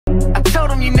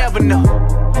and you never know.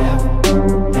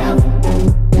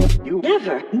 You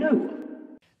never know.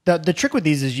 The trick with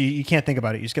these is you can't think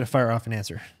about it. You just got to fire off an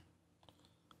answer.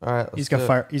 All right, You just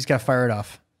got to fire it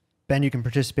off. Ben, you can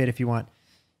participate if you want.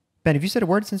 Ben, have you said a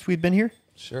word since we've been here?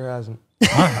 Sure hasn't.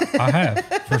 I have,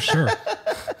 for sure.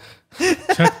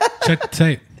 Check the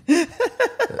tape.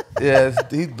 Yeah,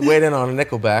 he weighed in on a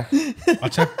Nickelback.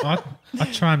 I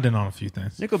chimed in on a few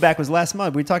things. Nickelback was last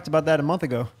month. We talked about that a month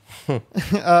ago.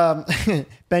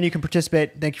 Ben, you can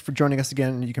participate. Thank you for joining us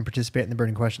again. You can participate in the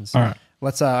burning questions. All right.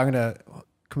 Let's.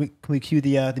 Can we cue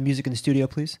the music in the studio,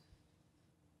 please?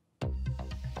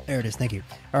 There it is. Thank you.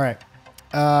 All right.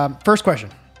 First question.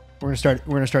 We're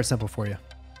gonna start simple for you.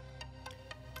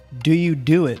 Do you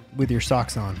do it with your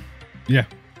socks on? Yeah.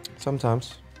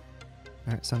 Sometimes.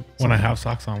 All right. When I have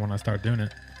socks on, when I start doing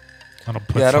it, I don't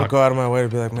put. Yeah, I don't go out of my way to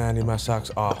be like, man, I need my socks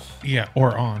off. Yeah,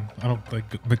 or on. I don't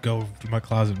like go to my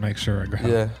closet and make sure I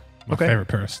grab my favorite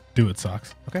pair of do-it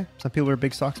socks. Okay. Some people are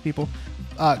big socks people.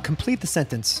 Complete the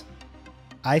sentence.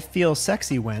 I feel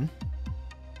sexy when.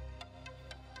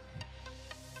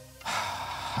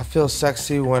 I feel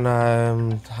sexy when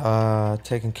I'm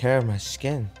taking care of my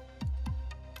skin.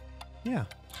 Yeah.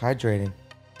 Hydrating.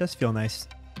 Does feel nice.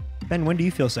 Ben, when do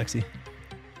you feel sexy?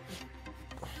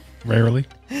 Rarely.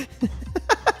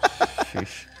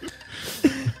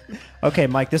 Okay,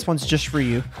 Mike, this one's just for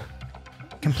you.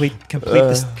 Complete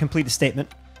the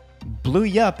statement. Blue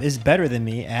Yup is better than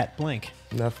me at blank.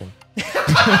 Nothing.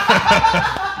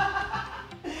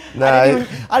 I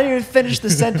didn't even finish the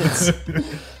sentence.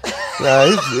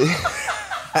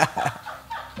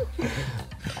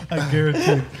 I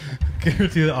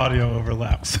guarantee the audio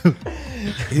overlaps.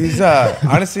 He's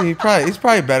honestly he's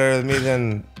probably better than me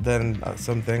than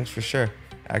some things for sure.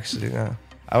 Actually, no.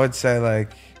 I would say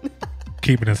like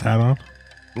keeping his hat on.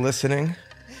 Listening.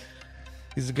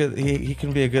 He's a good. He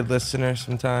can be a good listener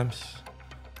sometimes,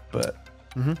 but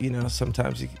you know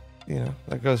sometimes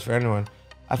that goes for anyone.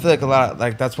 I feel like a lot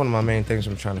like that's one of my main things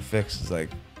I'm trying to fix is like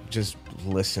just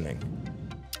listening.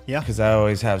 Yeah. Because I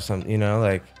always have some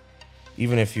like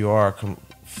even if you are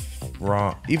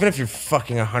wrong, even if you're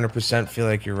fucking 100% feel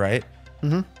like you're right,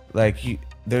 like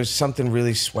there's something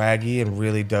really swaggy and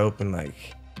really dope and like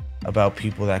about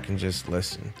people that can just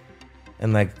listen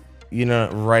and like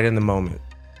right in the moment.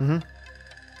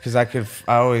 Because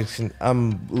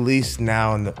I'm at least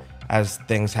now as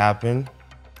things happen,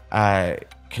 I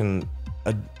can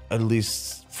at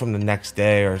least from the next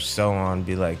day or so on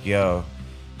be like, yo,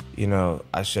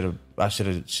 I should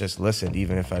have just listened,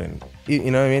 even if I didn't,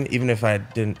 you know what I mean? Even if I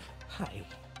didn't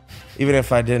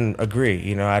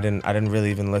agree, I didn't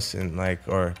really even listen, like,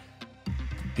 or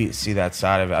see that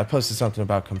side of it. I posted something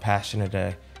about compassion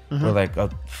today, where like a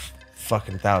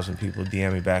fucking 1,000 people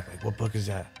DM me back, like, what book is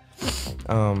that?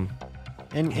 And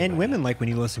women like when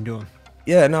you listen to them.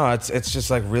 Yeah, no, it's just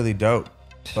like really dope.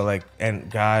 But like, and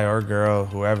guy or girl,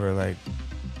 whoever, like,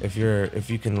 if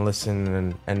you can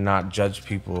listen and not judge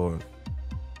people,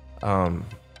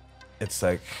 it's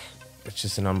like, it's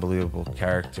just an unbelievable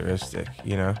characteristic,